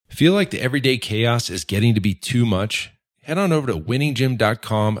Feel like the everyday chaos is getting to be too much? Head on over to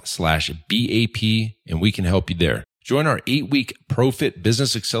winninggym.com/BAP and we can help you there. Join our 8-week ProFit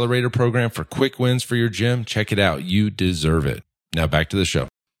Business Accelerator program for quick wins for your gym. Check it out. You deserve it. Now back to the show.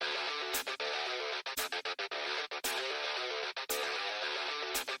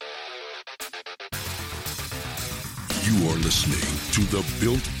 You are listening to the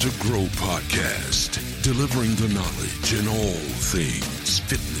Built to Grow podcast, delivering the knowledge in all things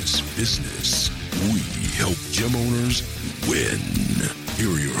fitness business. We help gym owners win. Here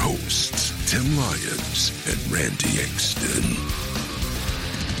are your hosts, Tim Lyons and Randy Engston.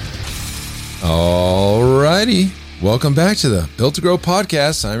 All righty. Welcome back to the Built to Grow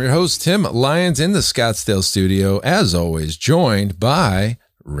podcast. I'm your host, Tim Lyons, in the Scottsdale studio, as always, joined by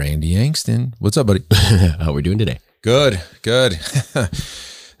Randy Engston. What's up, buddy? How are we doing today? Good.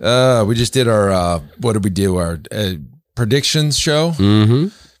 We just did our, what did we do? Our predictions show. Mm-hmm.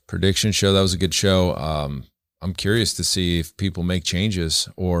 Prediction show. That was a good show. I'm curious to see if people make changes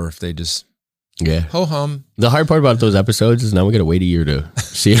or if they just ho-hum. The hard part about those episodes is now we got to wait a year to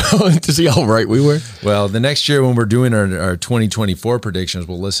see how right we were. Well, the next year when we're doing our 2024 predictions,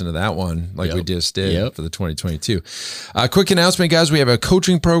 we'll listen to that one like we just did for the 2022. Quick announcement, guys. We have a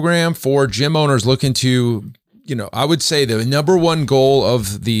coaching program for gym owners looking to, I would say the number one goal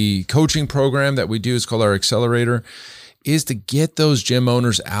of the coaching program that we do is called our Accelerator, is to get those gym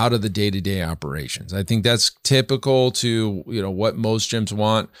owners out of the day-to-day operations. I think that's typical to, what most gyms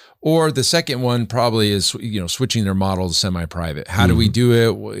want. Or the second one probably is, switching their model to semi-private. How do we do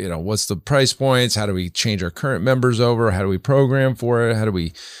it? What's the price points? How do we change our current members over? How do we program for it? How do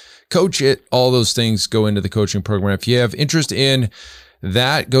we coach it? All those things go into the coaching program. If you have interest in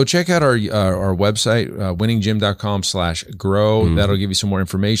that, go check out our website, winninggym.com/grow. That'll give you some more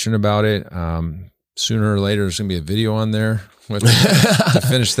information about it. Sooner or later, there's going to be a video on there. To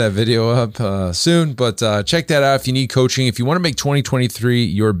finish that video up soon. But check that out if you need coaching. If you want to make 2023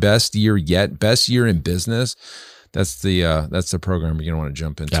 your best year yet, best year in business, that's the program you're going to want to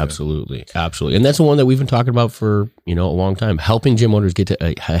jump into. Absolutely. And that's the one that we've been talking about for a long time, helping gym owners get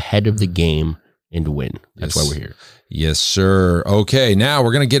ahead of the game and to win. That's why we're here. Yes, sir. Okay, now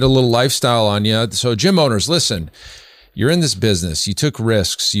we're going to get a little lifestyle on you. So gym owners, listen, you're in this business. You took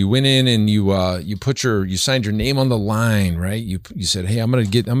risks. You went in and you signed your name on the line, right? You said, hey, I'm going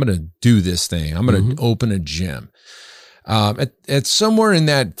to do this thing. I'm going to open a gym. At somewhere in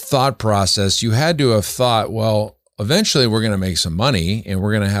that thought process, you had to have thought, well, eventually we're going to make some money and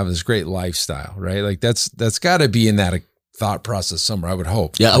we're going to have this great lifestyle, right? Like that's got to be in that thought process somewhere, I would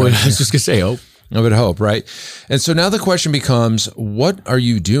hope. Yeah, right? I was just going to say, hope. I would hope, right? And so now the question becomes, what are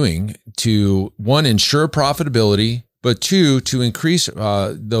you doing to, one, ensure profitability, but two, to increase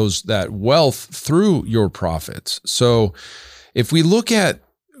that wealth through your profits? So if we look at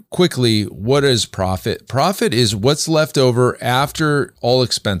quickly, what is profit? Profit is what's left over after all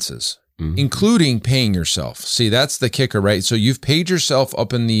expenses, including paying yourself. See, that's the kicker, right? So you've paid yourself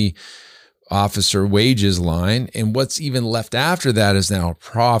up in the officer wages line, and what's even left after that is now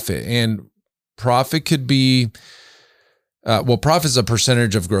profit. And profit could be, profit is a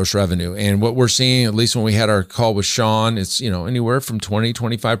percentage of gross revenue. And what we're seeing, at least when we had our call with Sean, it's, anywhere from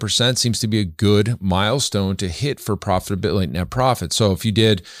 20-25% seems to be a good milestone to hit for profitability, net profit. So if you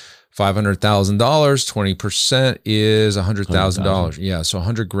did $500,000, 20% is $100,000. Yeah. So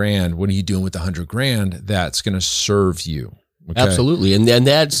 $100,000. What are you doing with the $100,000? That's going to serve you. Okay. Absolutely. And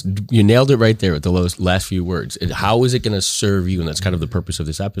that's, you nailed it right there with the last few words. How is it going to serve you? And that's kind of the purpose of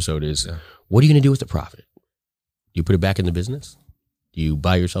this episode is, what are you going to do with the profit? Do you put it back in the business? Do you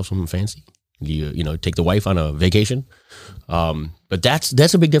buy yourself something fancy? Do you, take the wife on a vacation? But that's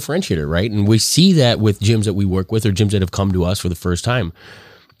a big differentiator, right? And we see that with gyms that we work with or gyms that have come to us for the first time.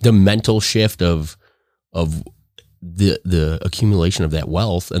 The mental shift of the accumulation of that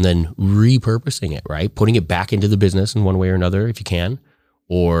wealth and then repurposing it, right? Putting it back into the business in one way or another, if you can,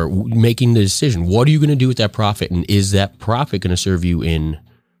 or making the decision. What are you going to do with that profit? And is that profit going to serve you in,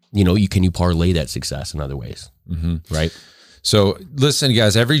 can you parlay that success in other ways? Right? So listen,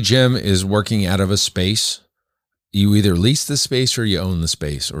 guys, every gym is working out of a space. You either lease the space or you own the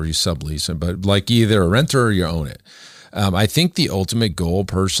space or you sublease it, but like either a renter or you own it. I think the ultimate goal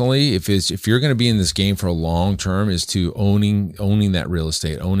personally, if you're going to be in this game for a long term, is to owning that real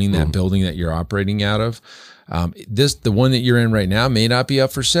estate, owning that building that you're operating out of. The one that you're in right now may not be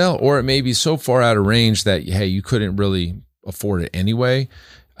up for sale, or it may be so far out of range that, hey, you couldn't really afford it anyway.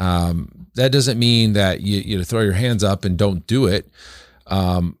 That doesn't mean that you throw your hands up and don't do it.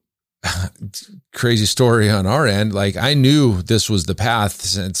 crazy story on our end. Like I knew this was the path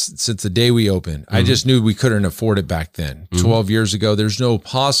since the day we opened. I just knew we couldn't afford it back then. 12 years ago, there's no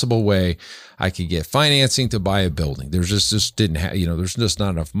possible way I could get financing to buy a building. There's just didn't have, there's just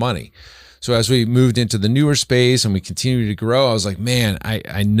not enough money. So as we moved into the newer space and we continued to grow, I was like, man,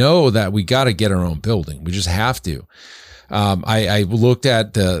 I know that we got to get our own building. We just have to. I looked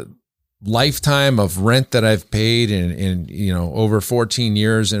at the lifetime of rent that I've paid in over 14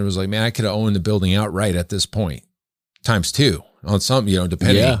 years. And it was like, man, I could have owned the building outright at this point times 2 on some,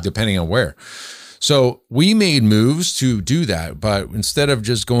 depending on where. So we made moves to do that, but instead of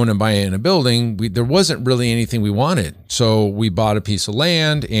just going and buying a building, there wasn't really anything we wanted. So we bought a piece of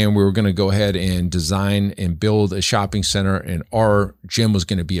land and we were going to go ahead and design and build a shopping center, and our gym was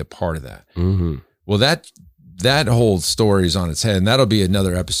going to be a part of that. Mm-hmm. Well, that whole story is on its head, and that'll be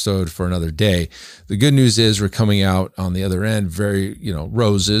another episode for another day. The good news is we're coming out on the other end, very,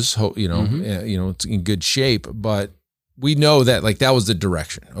 roses, it's in good shape, but we know that like that was the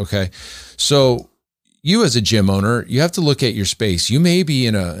direction. Okay. So you as a gym owner, you have to look at your space. You may be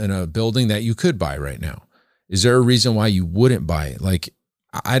in a building that you could buy right now. Is there a reason why you wouldn't buy it? Like,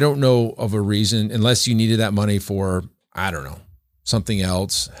 I don't know of a reason, unless you needed that money for, I don't know, something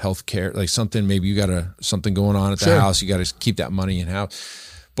else, healthcare, like something, maybe you got something going on at the house. You got to keep that money in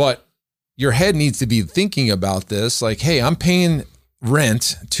house, but your head needs to be thinking about this. Like, hey, I'm paying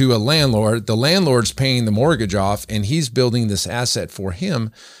rent to a landlord. The landlord's paying the mortgage off and he's building this asset for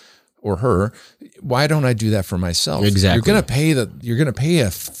him or her. Why don't I do that for myself? Exactly. You're going to pay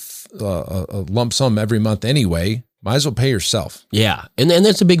a lump sum every month anyway. Might as well pay yourself. Yeah. And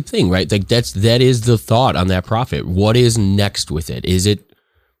that's a big thing, right? Like that is the thought on that profit. What is next with it?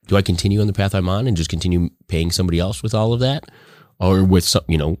 Do I continue on the path I'm on and just continue paying somebody else with all of that? Or with some,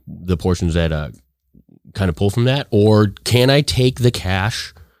 the portions that kind of pull from that? Or can I take the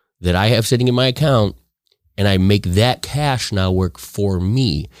cash that I have sitting in my account and I make that cash now work for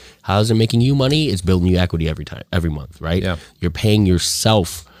me? How is it making you money? It's building you equity every month, right? Yeah. You're paying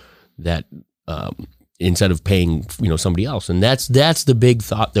yourself that, instead of paying, somebody else. And that's the big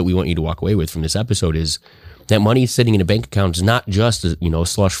thought that we want you to walk away with from this episode, is that money sitting in a bank account is not just a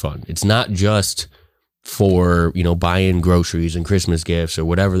slush fund. It's not just for, buying groceries and Christmas gifts or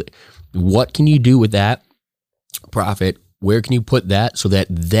whatever. What can you do with that profit? Where can you put that so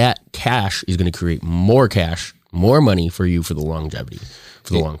that cash is going to create more cash, more money for you for the longevity,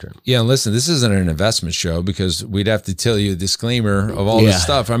 for the long term? Yeah. And listen, this isn't an investment show, because we'd have to tell you a disclaimer of all this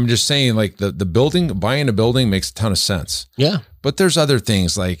stuff. I'm just saying, like the buying a building makes a ton of sense. Yeah. But there's other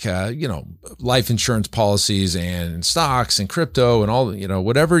things like, life insurance policies and stocks and crypto and all,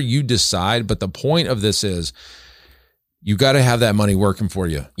 whatever you decide. But the point of this is, you got to have that money working for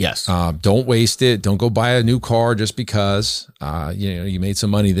you. Yes. Don't waste it. Don't go buy a new car just because, you made some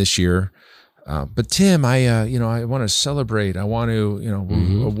money this year. But Tim, I want to celebrate. I want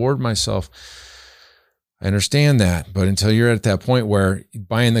to, award myself. I understand that. But until you're at that point where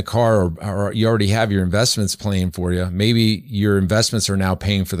buying the car or you already have your investments playing for you, maybe your investments are now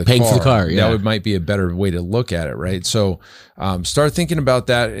paying for the car. Yeah. That might be a better way to look at it, right? So start thinking about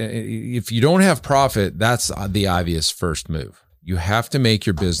that. If you don't have profit, that's the obvious first move. You have to make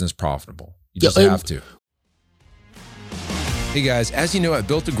your business profitable. You just have to. Hey guys, as you know, at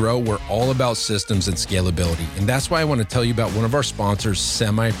Built to Grow, we're all about systems and scalability. And that's why I want to tell you about one of our sponsors,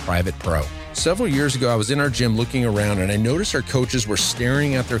 Semi-Private Pro. Several years ago, I was in our gym looking around and I noticed our coaches were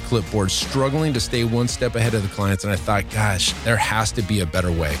staring at their clipboards, struggling to stay one step ahead of the clients. And I thought, gosh, there has to be a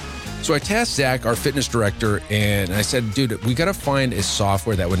better way. So I tasked Zach, our fitness director, and I said, dude, we got to find a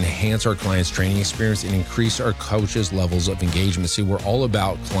software that would enhance our clients' training experience and increase our coaches' levels of engagement. See, we're all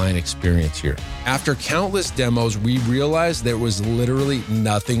about client experience here. After countless demos, we realized there was literally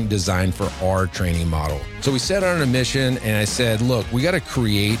nothing designed for our training model. So we set out on a mission, and I said, look, we got to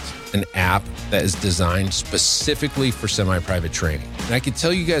create an app that is designed specifically for semi-private training. And I can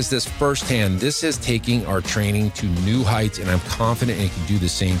tell you guys this firsthand, this is taking our training to new heights, and I'm confident it can do the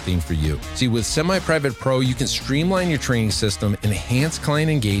same thing for you. See, with Semi-Private Pro, you can streamline your training system, enhance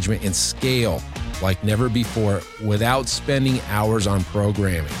client engagement, and scale like never before without spending hours on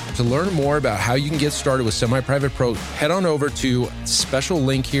programming. To learn more about how you can get started with Semi-Private Pro, head on over to special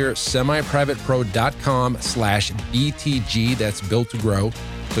link here, semiprivatepro.com/BTG. That's Built to Grow.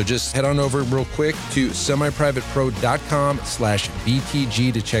 So just head on over real quick to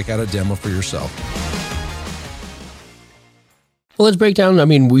semiprivatepro.com/BTG to check out a demo for yourself. Well, let's break down. I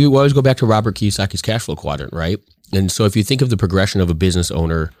mean, we always go back to Robert Kiyosaki's cash flow quadrant, right? And so if you think of the progression of a business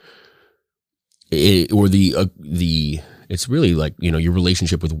owner, it's really like, your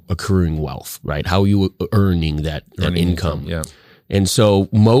relationship with accruing wealth, right? How are you earning that income? Yeah. And so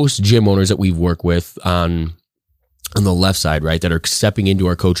most gym owners that we've worked with on the left side, right, that are stepping into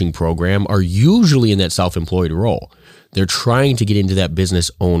our coaching program are usually in that self-employed role. They're trying to get into that business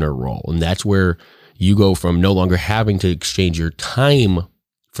owner role. And that's where you go from no longer having to exchange your time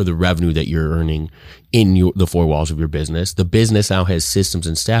for the revenue that you're earning in the four walls of your business. The business now has systems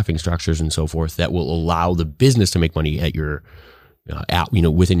and staffing structures and so forth that will allow the business to make money at your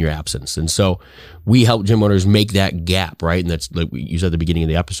within your absence. And so we help gym owners make that gap, right? And that's like you said at the beginning of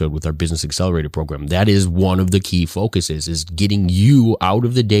the episode with our Business Accelerator program. That is one of the key focuses, is getting you out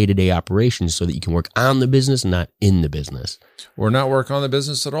of the day-to-day operations so that you can work on the business, not in the business. Or not work on the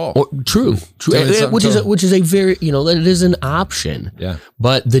business at all. True. Which is a very, it is an option. Yeah.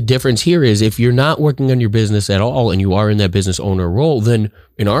 But the difference here is if you're not working on your business at all and you are in that business owner role, then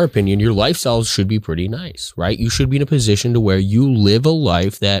in our opinion, your lifestyle should be pretty nice, right? You should be in a position to where you live a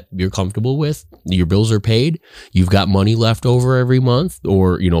life that you're comfortable with. Your bills are paid. You've got money left over every month,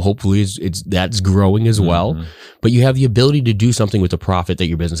 or, hopefully that's growing as well. Mm-hmm. But you have the ability to do something with the profit that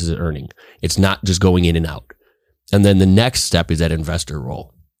your business is earning. It's not just going in and out. And then the next step is that investor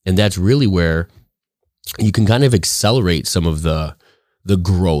role. And that's really where you can kind of accelerate some of the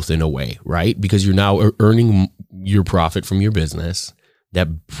growth in a way, right? Because you're now earning your profit from your business.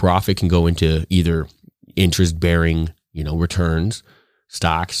 That profit can go into either interest-bearing, returns,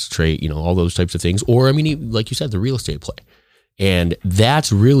 stocks, trade, all those types of things. Or, like you said, the real estate play. And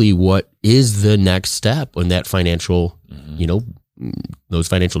that's really what is the next step on that financial, those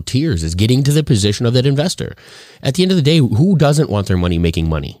financial tiers, is getting to the position of that investor. At the end of the day, who doesn't want their money making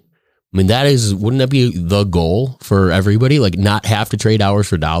money? Wouldn't that be the goal for everybody? Like, not have to trade hours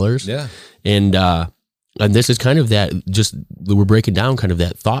for dollars? Yeah. And this is kind of that, just we're breaking down kind of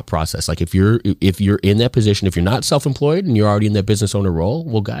that thought process. Like if you're in that position, if you're not self-employed and you're already in that business owner role,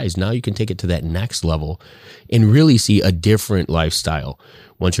 well, guys, now you can take it to that next level and really see a different lifestyle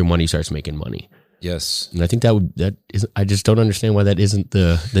once your money starts making money. Yes. And I think I just don't understand why that isn't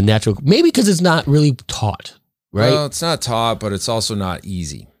the natural, maybe because it's not really taught, right? Well, it's not taught, but it's also not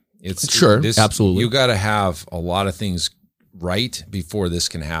easy. Absolutely. You got to have a lot of things right before this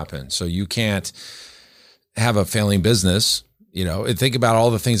can happen. So you can't have a failing business, and think about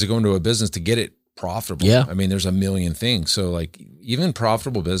all the things that go into a business to get it profitable. Yeah. There's a million things. So like even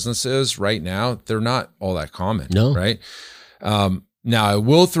profitable businesses right now, they're not all that common. No. Right. Now I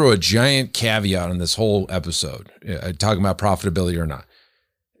will throw a giant caveat on this whole episode, talking about profitability or not.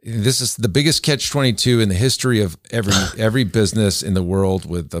 This is the biggest catch-22 in the history of every business in the world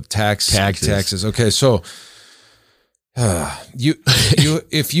with the taxes. Okay. So,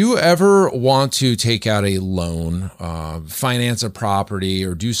 if you ever want to take out a loan, finance a property,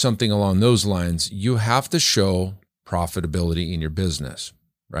 or do something along those lines, you have to show profitability in your business,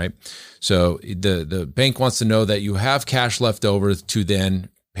 right? So the bank wants to know that you have cash left over to then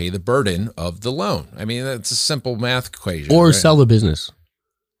pay the burden of the loan. That's a simple math equation. Or right? sell the business.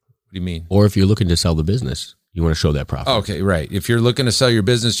 What do you mean? Or if you're looking to sell the business, you want to show that profit. Okay, right. If you're looking to sell your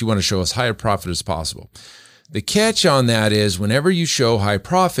business, you want to show as high a profit as possible. The catch on that is whenever you show high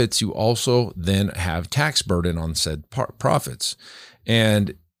profits, you also then have tax burden on said profits.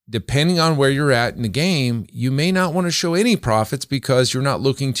 And depending on where you're at in the game, you may not want to show any profits because you're not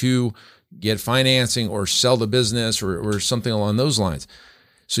looking to get financing or sell the business or something along those lines.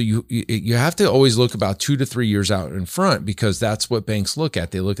 So you have to always look about 2 to 3 years out in front, because that's what banks look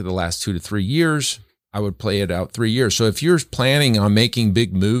at. They look at the last 2 to 3 years. I would play it out 3 years. So if you're planning on making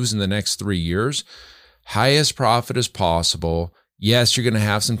big moves in the next 3 years, highest profit as possible. Yes, you're going to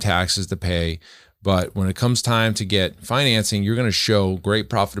have some taxes to pay, but when it comes time to get financing, you're going to show great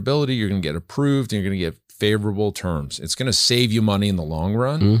profitability. You're going to get approved, and you're going to get favorable terms. It's going to save you money in the long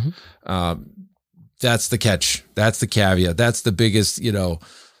run. Mm-hmm. That's the catch. That's the caveat. That's the biggest,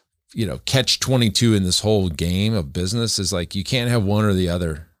 catch-22 in this whole game of business, is like you can't have one or the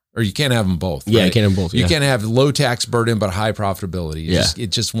other. Or you can't have them both. Yeah, right? you can't have both. You can't have low tax burden but high profitability.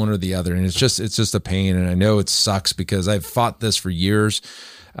 It's just one or the other, and it's just a pain. And I know it sucks because I've fought this for years.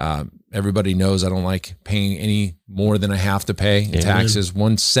 Everybody knows I don't like paying any more than I have to pay in taxes.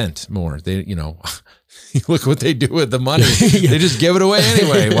 1 cent more. Look what they do with the money. They just give it away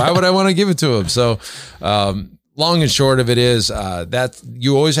anyway. Why would I want to give it to them? So, long and short of it is that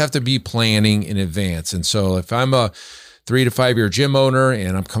you always have to be planning in advance. And so if I'm a 3 to 5 year gym owner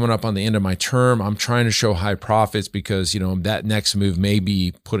and I'm coming up on the end of my term, I'm trying to show high profits because, that next move may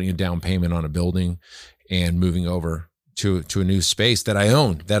be putting a down payment on a building and moving over to a new space that I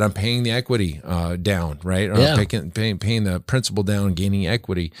own, that I'm paying the equity down, right? Or I'm paying the principal down, gaining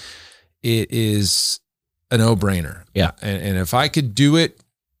equity. It is a no-brainer. Yeah. And if I could do it,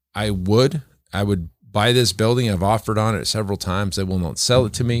 I would buy this building. I've offered on it several times. They will not sell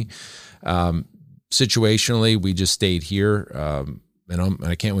it to me. Situationally, we just stayed here, and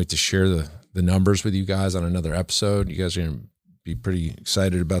I can't wait to share the numbers with you guys on another episode. You guys are going to be pretty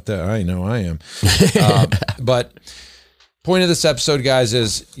excited about that. I know I am. But point of this episode, guys,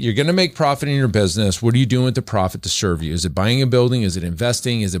 is you're going to make profit in your business. What are you doing with the profit to serve you? Is it buying a building? Is it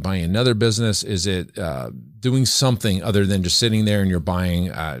investing? Is it buying another business? Is it doing something other than just sitting there and you're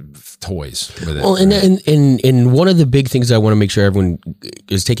buying toys with it? Well, and one of the big things I want to make sure everyone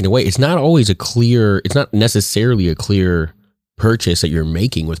is taking away, it's not necessarily a clear purchase that you're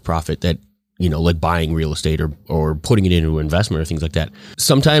making with profit that, like buying real estate or putting it into investment or things like that.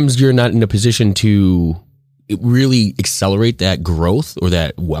 Sometimes you're not in a position to really accelerate that growth or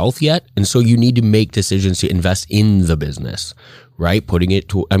that wealth yet. And so you need to make decisions to invest in the business, right?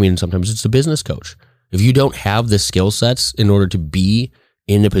 Sometimes it's the business coach. If you don't have the skill sets in order to be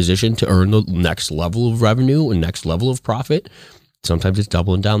in a position to earn the next level of revenue and next level of profit, sometimes it's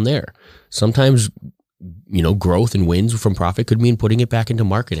doubling down there. Sometimes, growth and wins from profit could mean putting it back into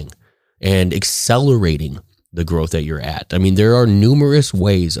marketing and accelerating the growth that you're at. There are numerous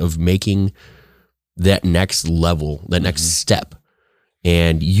ways of making that next level, that next step.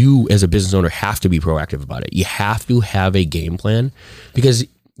 And you as a business owner have to be proactive about it. You have to have a game plan because,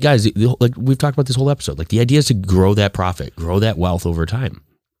 guys, like we've talked about this whole episode, like the idea is to grow that profit, grow that wealth over time.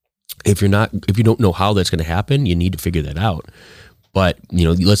 If you don't know how that's going to happen, you need to figure that out. But,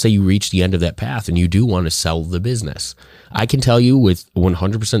 let's say you reach the end of that path and you do want to sell the business. I can tell you with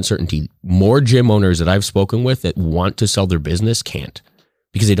 100% certainty, more gym owners that I've spoken with that want to sell their business can't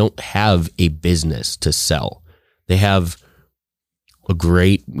because they don't have a business to sell. They have a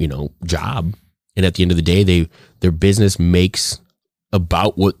great, job. And at the end of the day, their business makes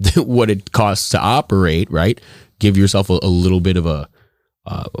about what it costs to operate, right? Give yourself a little bit of a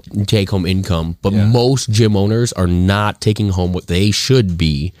take-home income, but most gym owners are not taking home what they should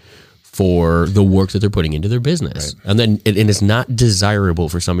be for the work that they're putting into their business. Right. And it's not desirable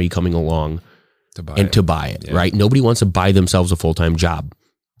for somebody coming along to buy it, right? Nobody wants to buy themselves a full-time job.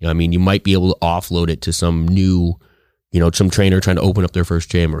 You might be able to offload it to some new, some trainer trying to open up their first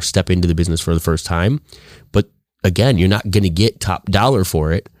gym or step into the business for the first time. But again, you're not going to get top dollar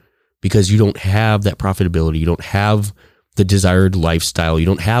for it because you don't have that profitability. You don't have the desired lifestyle. You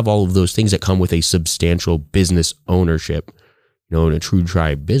don't have all of those things that come with a substantial business ownership, in a true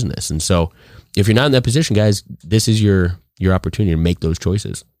tribe business. And so if you're not in that position, guys, this is your opportunity to make those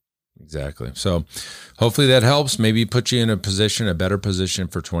choices. Exactly. So hopefully that helps. Maybe put you in a better position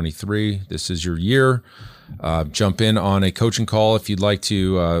for 23. This is your year. Jump in on a coaching call if you'd like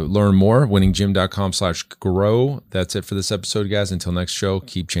to learn more. winninggym.com/grow. That's it for this episode, guys. Until next show,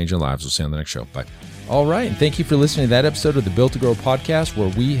 keep changing lives. We'll see you on the next show. Bye. All right. And thank you for listening to that episode of the Built to Grow podcast, where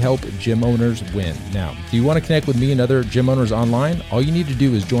we help gym owners win. Now, do you want to connect with me and other gym owners online? All you need to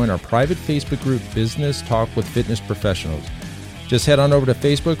do is join our private Facebook group, Business Talk with Fitness Professionals. Just head on over to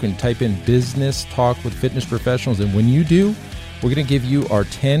Facebook and type in Business Talk with Fitness Professionals. And when you do, we're going to give you our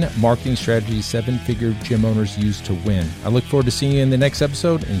 10 marketing strategies 7-figure gym owners use to win. I look forward to seeing you in the next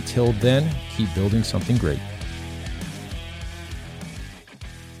episode. Until then, keep building something great.